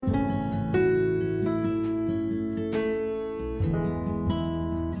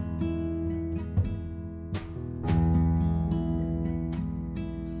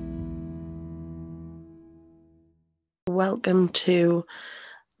welcome to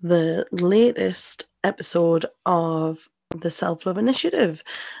the latest episode of the Self-Love Initiative.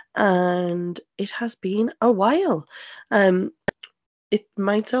 And it has been a while. It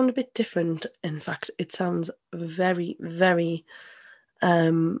might sound a bit different. In fact, it sounds very, very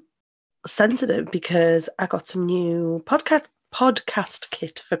sensitive because I got some new podcast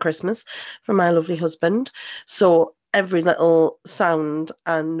kit for Christmas from my lovely husband. So every little sound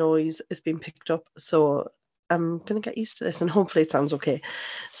and noise is being picked up. So I'm going to get used to this and hopefully it sounds okay.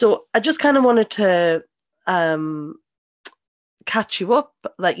 So I just kind of wanted to catch you up,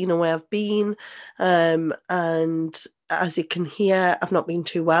 let you know where I've been. And as you can hear, I've not been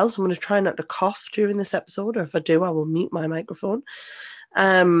too well. So I'm going to try not to cough during this episode, or if I do, I will mute my microphone.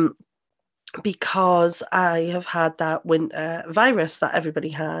 Because I have had that winter virus that everybody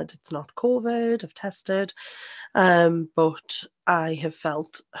had. It's not COVID, I've tested, but I have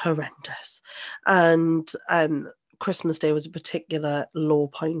felt horrendous. And Christmas Day was a particular low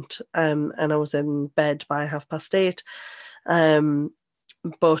point, and I was in bed by 8:30.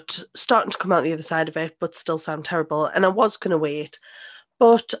 But starting to come out the other side of it, but still sound terrible. And I was going to wait.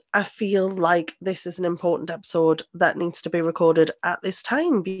 But I feel like this is an important episode that needs to be recorded at this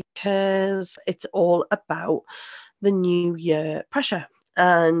time because it's all about the new year pressure.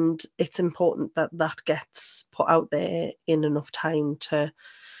 And it's important that that gets put out there in enough time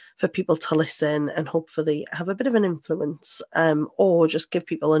for people to listen and hopefully have a bit of an influence, or just give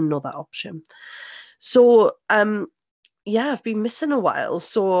people another option. So, I've been missing a while.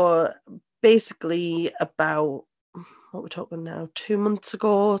 So basically about what we're talking now, 2 months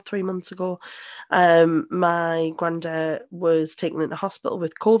ago, 3 months ago, my granddad was taken into hospital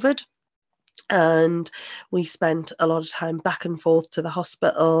with COVID. And we spent a lot of time back and forth to the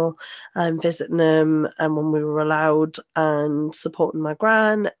hospital and visiting him and when we were allowed and supporting my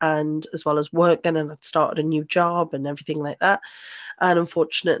gran, and as well as working, and I'd started a new job and everything like that. And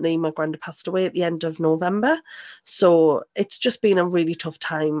unfortunately, my granddad passed away at the end of November. So it's just been a really tough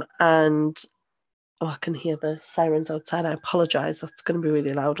time. And I can hear the sirens outside. I apologise. That's going to be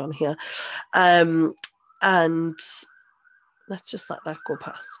really loud on here. And let's just let that go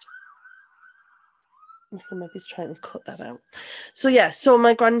past. Maybe he's trying to cut that out. So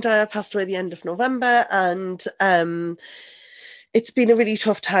my granddad passed away at the end of November, and it's been a really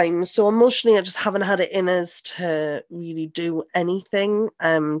tough time. So emotionally, I just haven't had it in us to really do anything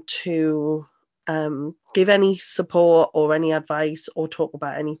to give any support or any advice or talk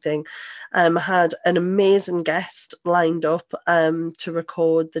about anything. I had an amazing guest lined up to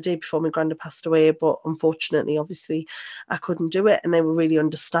record the day before my granddad passed away, but unfortunately, obviously, I couldn't do it, and they were really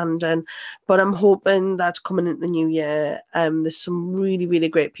understanding. But I'm hoping that coming into the new year, there's some really, really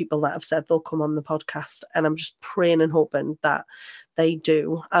great people that have said they'll come on the podcast, and I'm just praying and hoping that they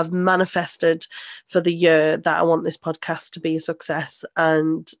do. I've manifested for the year that I want this podcast to be a success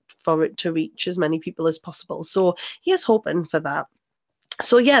and for it to reach as many people as possible. So here's hoping for that.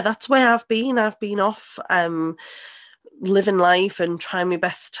 So that's where I've been. I've been off living life and trying my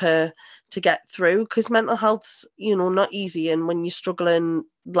best to get through, because mental health's not easy, and when you're struggling,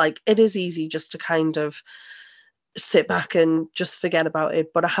 like, it is easy just to kind of sit back and just forget about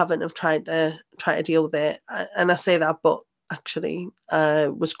it, but I haven't have tried to deal with it. And I say that, but actually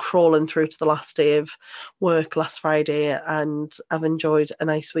was crawling through to the last day of work last Friday, and I've enjoyed a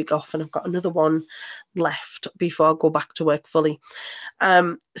nice week off, and I've got another one left before I go back to work fully.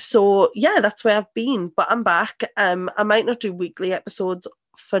 That's where I've been, but I'm back. I might not do weekly episodes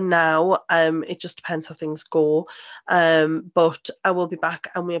for now. It just depends how things go, but I will be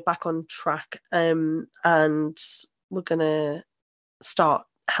back, and we're back on track, and we're gonna start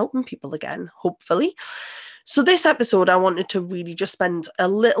helping people again, hopefully. So this episode, I wanted to really just spend a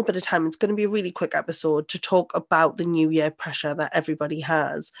little bit of time. It's going to be a really quick episode to talk about the new year pressure that everybody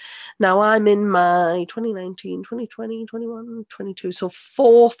has. Now, I'm in my 2019, 2020, 21, 22, so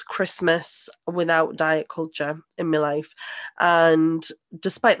fourth Christmas without diet culture in my life. And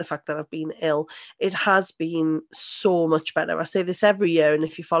despite the fact that I've been ill, it has been so much better. I say this every year, and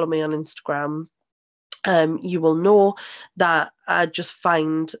if you follow me on Instagram, you will know that I just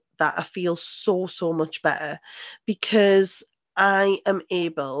find that I feel so much better, because I am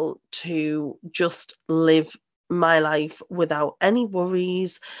able to just live my life without any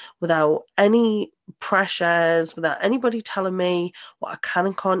worries, without any pressures, without anybody telling me what I can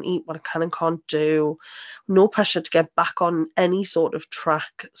and can't eat, what I can and can't do. No pressure to get back on any sort of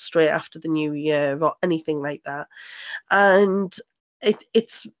track straight after the new year or anything like that. And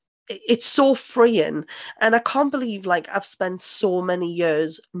it's so freeing, and I can't believe, like, I've spent so many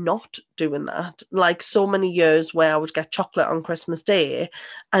years not doing that, like so many years where I would get chocolate on Christmas Day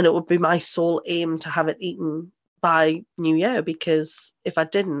and it would be my sole aim to have it eaten by New Year, because if I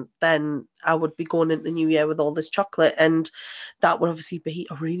didn't, then I would be going into the New Year with all this chocolate, and that would obviously be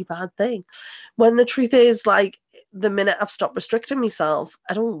a really bad thing. When the truth is, like, the minute I've stopped restricting myself,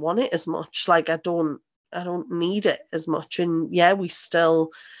 I don't want it as much. Like, I don't need it as much. And yeah, we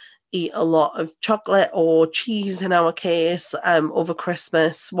still eat a lot of chocolate or cheese in our case, over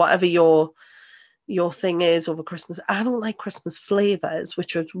Christmas, whatever your thing is over Christmas. I don't like Christmas flavors,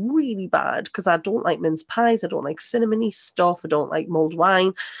 which is really bad because I don't like mince pies, I don't like cinnamony stuff, I don't like mulled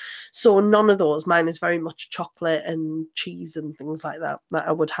wine. So none of those. Mine is very much chocolate and cheese and things like that that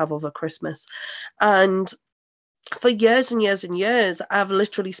I would have over Christmas. And for years and years and years, I've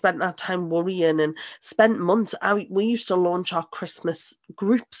literally spent that time worrying and spent months. We used to launch our Christmas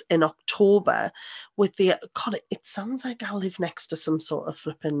groups in October with the God. It sounds like I live next to some sort of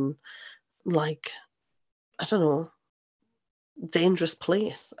flipping, like, I don't know, dangerous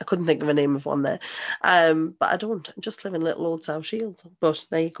place. I couldn't think of a name of one there. But I don't. I just live in little old South Shields. But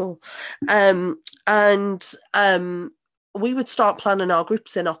there you go. And we would start planning our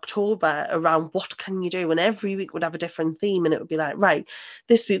groups in October around what can you do, and every week would have a different theme, and it would be like, right,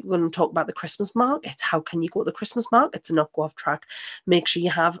 this week we're going to talk about the Christmas markets. How can you go to the Christmas markets and not go off track? Make sure you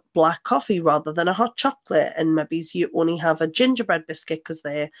have black coffee rather than a hot chocolate, and maybe you only have a gingerbread biscuit because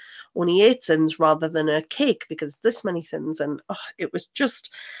they're only 8 cents rather than a cake because this many cents. And it was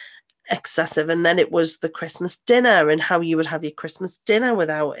just excessive. And then it was the Christmas dinner and how you would have your Christmas dinner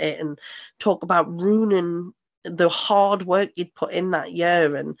without it, and talk about ruining the hard work you'd put in that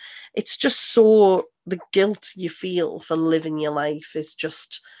year. And it's just so, the guilt you feel for living your life is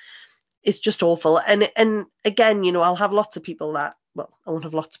just, it's just awful. And again, I'll have lots of people that, well, I won't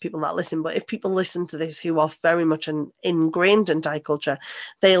have lots of people that listen, but if people listen to this who are very much ingrained in diet culture,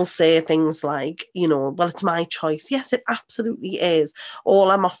 they'll say things like, well, it's my choice. Yes, it absolutely is. All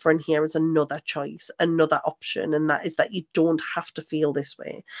I'm offering here is another choice, another option, and that is that you don't have to feel this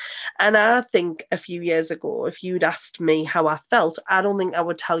way. And I think a few years ago, if you'd asked me how I felt, I don't think I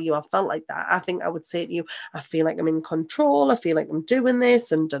would tell you I felt like that. I think I would say to you, I feel like I'm in control. I feel like I'm doing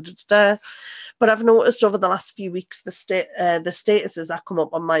this and da da da. But I've noticed over the last few weeks, the statuses that come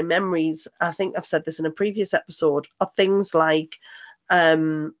up on my memories, I think I've said this in a previous episode, are things like,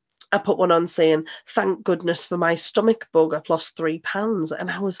 I put one on saying, thank goodness for my stomach bug, I've lost 3 pounds.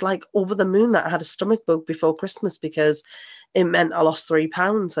 And I was like over the moon that I had a stomach bug before Christmas because it meant I lost 3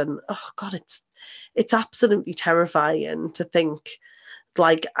 pounds. And oh God, it's absolutely terrifying to think,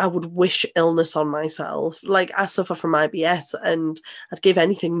 like, I would wish illness on myself. Like, I suffer from IBS and I'd give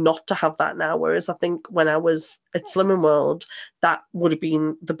anything not to have that now. Whereas I think when I was at Slimming World, that would have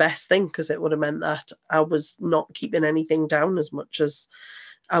been the best thing because it would have meant that I was not keeping anything down as much as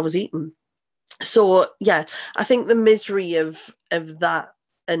I was eating. So yeah, I think the misery of that,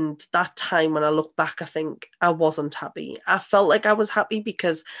 and that time when I look back, I think I wasn't happy. I felt like I was happy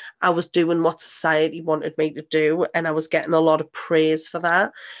because I was doing what society wanted me to do, and I was getting a lot of praise for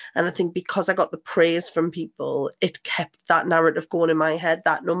that. And I think because I got the praise from people, it kept that narrative going in my head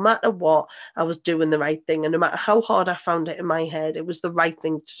that no matter what, I was doing the right thing, and no matter how hard I found it in my head, it was the right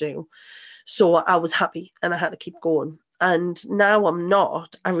thing to do. So I was happy and I had to keep going. And now I'm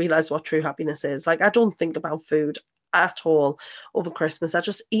not. I realize what true happiness is. Like, I don't think about food at all over Christmas. I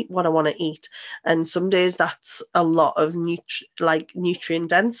just eat what I want to eat. And some days that's a lot of nutrient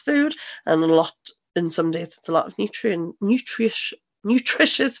dense food, and some days it's a lot of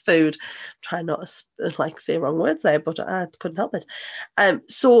nutritious food. I'm trying not to say wrong words there, but I couldn't help it.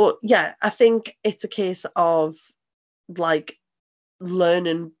 So yeah, I think it's a case of like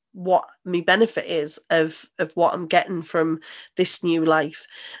learning what my benefit is of what I'm getting from this new life.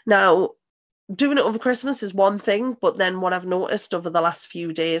 Now, doing it over Christmas is one thing, but then what I've noticed over the last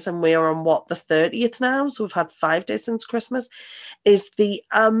few days, and we're on the 30th now, so we've had 5 days since Christmas, is the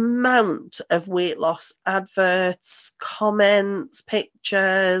amount of weight loss adverts, comments,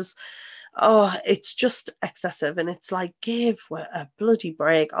 pictures. Oh, it's just excessive, and it's like, give a bloody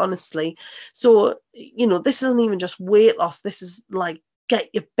break, honestly. So, this isn't even just weight loss. This is like, get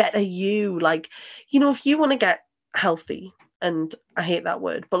your better you. Like, if you want to get healthy, and I hate that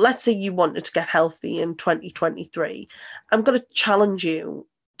word, but let's say you wanted to get healthy in 2023, I'm going to challenge you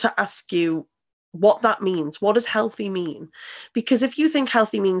to ask you what that means. What does healthy mean? Because if you think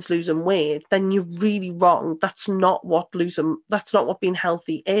healthy means losing weight, then you're really wrong. That's not what being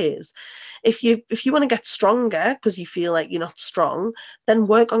healthy is. If you want to get stronger because you feel like you're not strong, then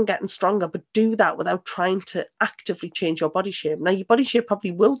work on getting stronger, but do that without trying to actively change your body shape. Now, your body shape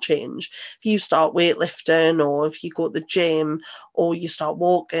probably will change if you start weightlifting, or if you go to the gym, or you start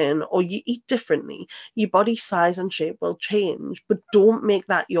walking, or you eat differently. Your body size and shape will change, but don't make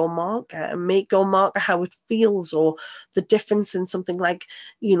that your marker, and make your your marker how it feels, or the difference in something like,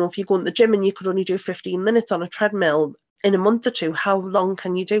 if you go in the gym and you could only do 15 minutes on a treadmill in a month or two, how long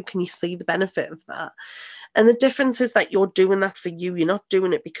can you do? Can you see the benefit of that? And the difference is that you're doing that for you. You're not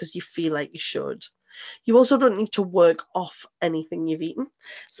doing it because you feel like you should. You also don't need to work off anything you've eaten.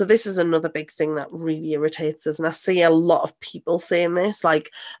 So this is another big thing that really irritates us. And I see a lot of people saying this,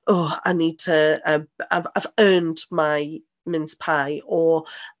 like, oh, I need to, I've earned my mince pie, or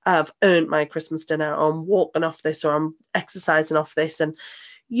I've earned my Christmas dinner, or I'm walking off this, or I'm exercising off this. And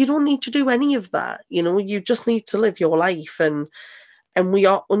you don't need to do any of that. You just need to live your life. And we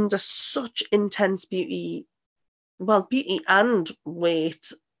are under such intense beauty and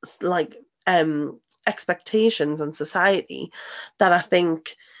weight, like, expectations in society, that I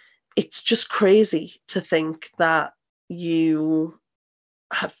think it's just crazy to think that you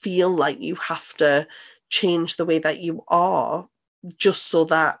feel like you have to change the way that you are just so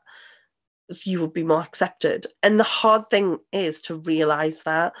that you would be more accepted. And the hard thing is to realize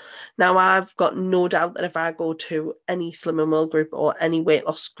that. Now, I've got no doubt that if I go to any Slimming World group or any weight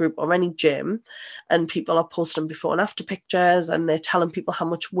loss group or any gym, and people are posting before and after pictures and they're telling people how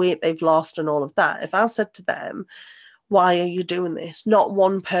much weight they've lost and all of that, if I said to them, why are you doing this? Not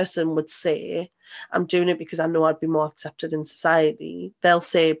one person would say, I'm doing it because I know I'd be more accepted in society. They'll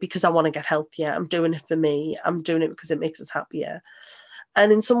say, because I want to get healthier. I'm doing it for me. I'm doing it because it makes us happier.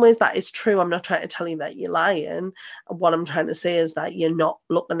 And in some ways that is true. I'm not trying to tell you that you're lying. What I'm trying to say is that you're not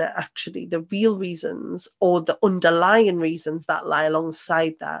looking at actually the real reasons or the underlying reasons that lie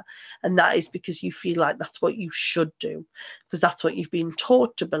alongside that. And that is because you feel like that's what you should do, because that's what you've been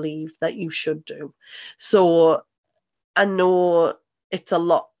taught to believe that you should do. So I know it's a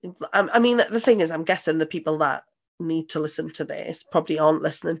lot. I mean, the thing is, I'm guessing the people that need to listen to this probably aren't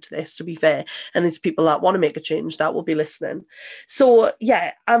listening to this, to be fair, and it's people that want to make a change that will be listening. So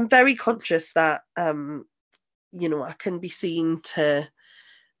yeah, I'm very conscious that I can be seen to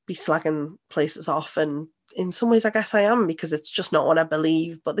be slagging places off, and in some ways I guess I am, because it's just not what I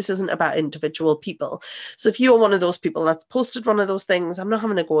believe. But this isn't about individual people. So if you're one of those people that's posted one of those things, I'm not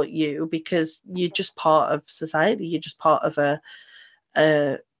having a go at you, because you're just part of society. You're just part of a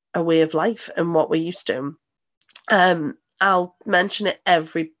way of life and what we're used to. I'll mention it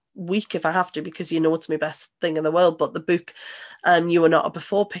every week if I have to, because it's my best thing in the world. But the book, You Are Not a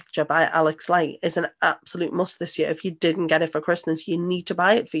Before Picture by Alex Light, is an absolute must this year. If you didn't get it for Christmas, you need to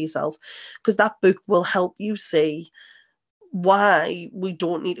buy it for yourself, because that book will help you see why we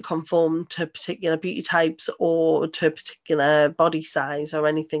don't need to conform to particular beauty types or to a particular body size or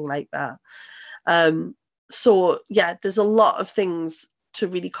anything like that. So yeah, there's a lot of things to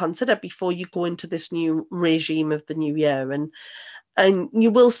really consider before you go into this new regime of the new year. And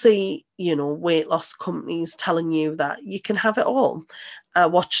you will see, weight loss companies telling you that you can have it all. I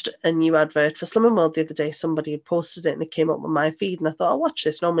watched a new advert for Slimming World the other day. Somebody had posted it and it came up on my feed, and I thought, I'll watch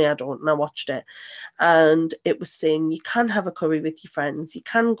this. Normally I don't, and I watched it. And it was saying you can have a curry with your friends, you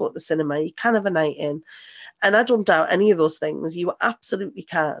can go to the cinema, you can have a night in. And I don't doubt any of those things. You absolutely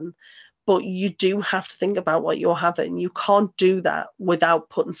can. But you do have to think about what you're having. You can't do that without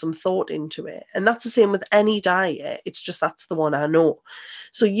putting some thought into it. And that's the same with any diet. It's just that's the one I know.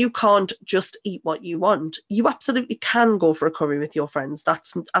 So you can't just eat what you want. You absolutely can go for a curry with your friends.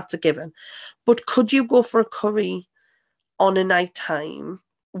 That's a given. But could you go for a curry on a night time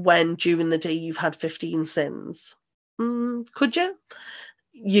when during the day you've had 15 sins? Could you?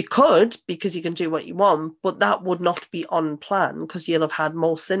 You could, because you can do what you want, but that would not be on plan, because you'll have had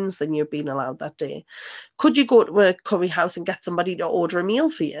more sins than you've been allowed that day. Could you go to a curry house and get somebody to order a meal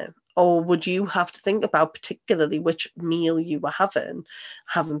for you? Or would you have to think about particularly which meal you were having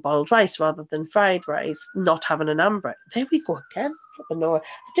boiled rice rather than fried rice, not having an amber? There we go again. I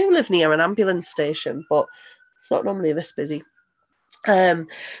do live near an ambulance station, but it's not normally this busy. Yeah,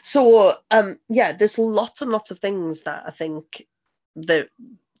 there's lots and lots of things that I think that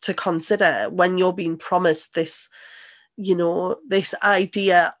to consider when you're being promised this, this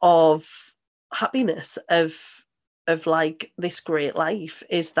idea of happiness, of like this great life,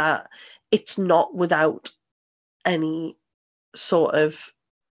 is that it's not without any sort of,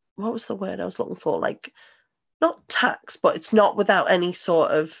 what was the word I was looking for? Like, not tax, but it's not without any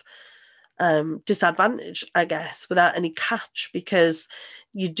sort of disadvantage, I guess, without any catch, because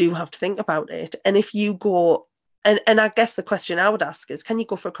you do have to think about it. And if you go, and I guess the question I would ask is, can you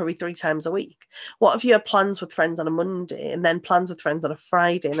go for a curry 3 times a week? What if you have plans with friends on a Monday, and then plans with friends on a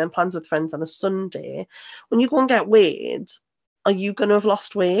Friday, and then plans with friends on a Sunday? When you go and get weighed, are you going to have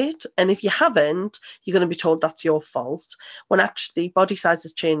lost weight? And if you haven't, you're going to be told that's your fault, when actually body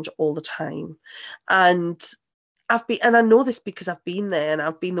sizes change all the time. And and I know this because I've been there, and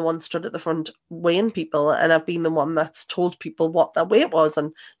I've been the one stood at the front weighing people, and I've been the one that's told people what their weight was,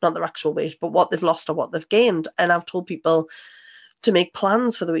 and not their actual weight, but what they've lost or what they've gained. And I've told people to make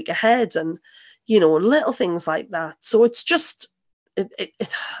plans for the week ahead, and little things like that. So it's just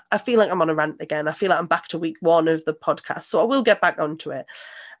I feel like I'm on a rant again. I feel like I'm back to week 1 of the podcast, so I will get back onto it.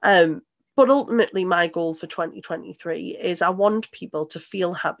 But ultimately, my goal for 2023 is I want people to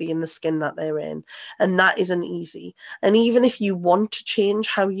feel happy in the skin that they're in. And that isn't easy. And even if you want to change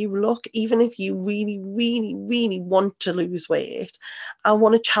how you look, even if you really, really, really want to lose weight, I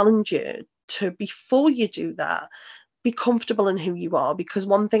want to challenge you to, before you do that, be comfortable in who you are. Because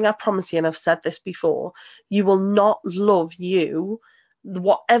one thing I promise you, and I've said this before, you will not love you,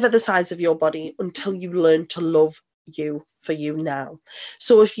 whatever the size of your body, until you learn to love you for you now.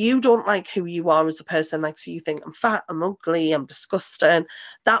 So if you don't like who you are as a person, like, so you think I'm fat, I'm ugly, I'm disgusting,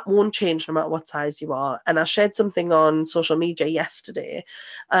 that won't change no matter what size you are. And I shared something on social media yesterday,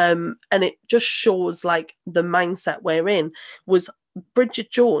 and it just shows like the mindset we're in. Was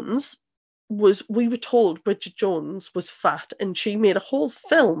Bridget Jones we were told Bridget Jones was fat, and she made a whole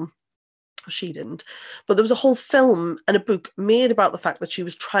film. She didn't, but there was a whole film and a book made about the fact that she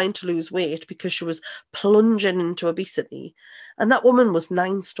was trying to lose weight because she was plunging into obesity, and that woman was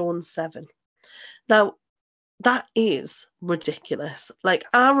 9 stone 7. Now, that is ridiculous. Like,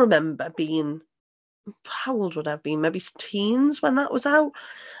 I remember being, how old would I have been? Maybe teens when that was out,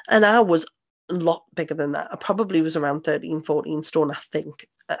 and I was a lot bigger than that. I probably was around 13, 14 stone, I think.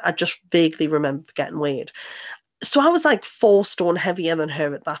 I just vaguely remember getting weighed. So I was like 4 stone heavier than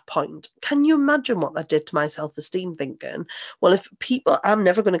her at that point. Can you imagine what that did to my self-esteem, thinking, well, if people, I'm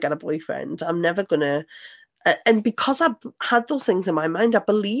never going to get a boyfriend, I'm never going to, and because I had those things in my mind, I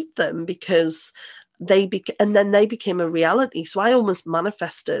believed them, because and then they became a reality. So I almost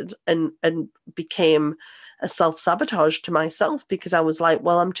manifested and became a self-sabotage to myself, because I was like,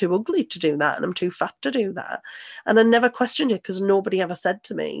 well, I'm too ugly to do that, and I'm too fat to do that. And I never questioned it, because nobody ever said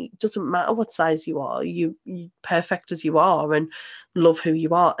to me, it doesn't matter what size you are, you perfect as you are, and love who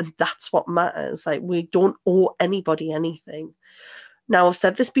you are. And that's what matters. Like, we don't owe anybody anything. Now, I've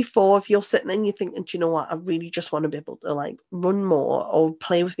said this before, if you're sitting there and you're thinking, do you know what, I really just want to be able to like run more or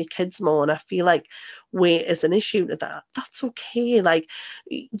play with my kids more, and I feel like weight is an issue to that, that's okay. Like,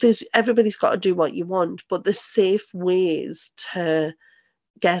 everybody's got to do what you want, but there's safe ways to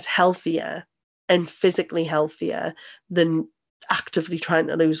get healthier and physically healthier than actively trying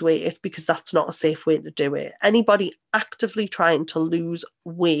to lose weight, because that's not a safe way to do it. Anybody actively trying to lose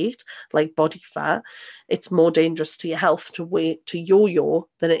weight, like body fat, it's more dangerous to your health to yo-yo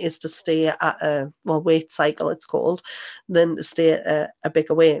than it is to stay at a, well, weight cycle it's called, than to stay at a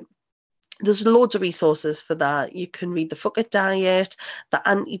bigger weight. There's loads of resources for that. You can read the Fuck It Diet,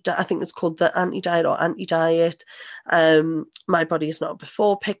 I think it's called the Anti-Diet or Anti-Diet. My Body Is Not a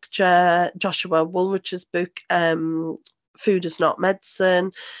Before Picture, Joshua Woolrich's book, Food is Not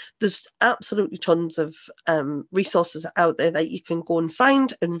Medicine. There's absolutely tons of resources out there that you can go and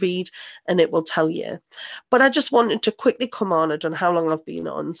find and read, and it will tell you. But I just wanted to quickly come on. I don't know how long I've been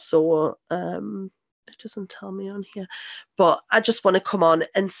on, so it doesn't tell me on here, but I just want to come on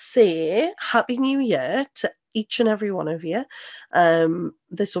and say Happy New Year to each and every one of you.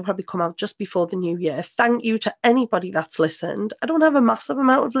 This will probably come out just before the new year. Thank you to anybody that's listened. I don't have a massive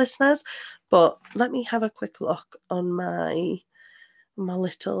amount of listeners, but let me have a quick look on my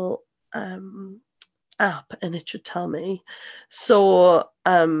little app, and it should tell me. So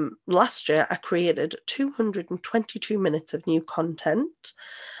last year I created 222 minutes of new content,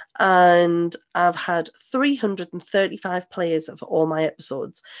 and I've had 335 plays of all my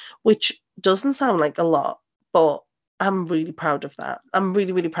episodes, which doesn't sound like a lot, but I'm really proud of that. I'm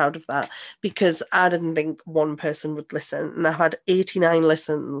really, really proud of that, because I didn't think one person would listen, and I've had 89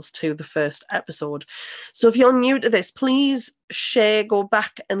 listens to the first episode. So if you're new to this, please share, go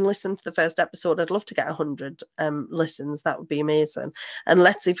back and listen to the first episode. I'd love to get 100 listens. That would be amazing. And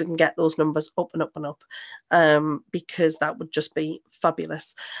let's see if we can get those numbers up and up and up, because that would just be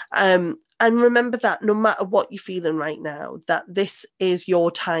fabulous. And remember that no matter what you're feeling right now, that this is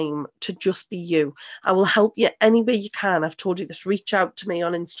your time to just be you. I will help you any way you can. I've told you this. Reach out to me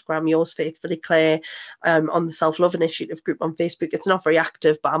on Instagram, yours faithfully, Claire, on the Self-Love Initiative group on Facebook. It's not very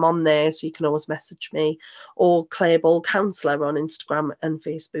active, but I'm on there, so you can always message me. Or Claire Ball Counsellor on Instagram and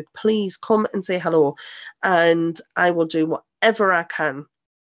Facebook. Please come and say hello, and I will do whatever I can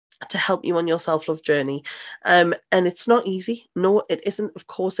to help you on your self-love journey. And it's not easy. No, it isn't. Of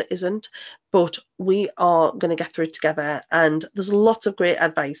course it isn't. But we are going to get through it together. And there's lots of great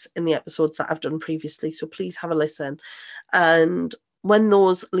advice in the episodes that I've done previously. So please have a listen. And when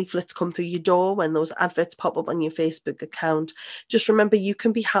those leaflets come through your door, when those adverts pop up on your Facebook account, just remember you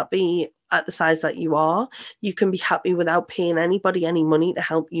can be happy at the size that you are. You can be happy without paying anybody any money to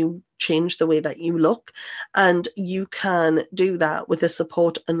help you change the way that you look. And you can do that with the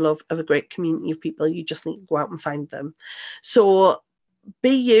support and love of a great community of people. You just need to go out and find them. So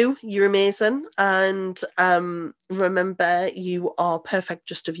be you, you're amazing. And remember, you are perfect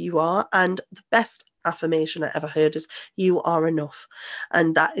just as you are. And the best affirmation I ever heard is you are enough,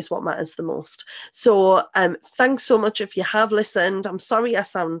 and that is what matters the most. So thanks so much if you have listened. I'm sorry I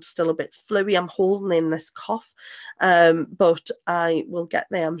sound still a bit fluey. I'm holding in this cough, but I will get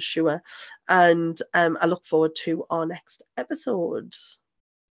there, I'm sure. And I look forward to our next episodes.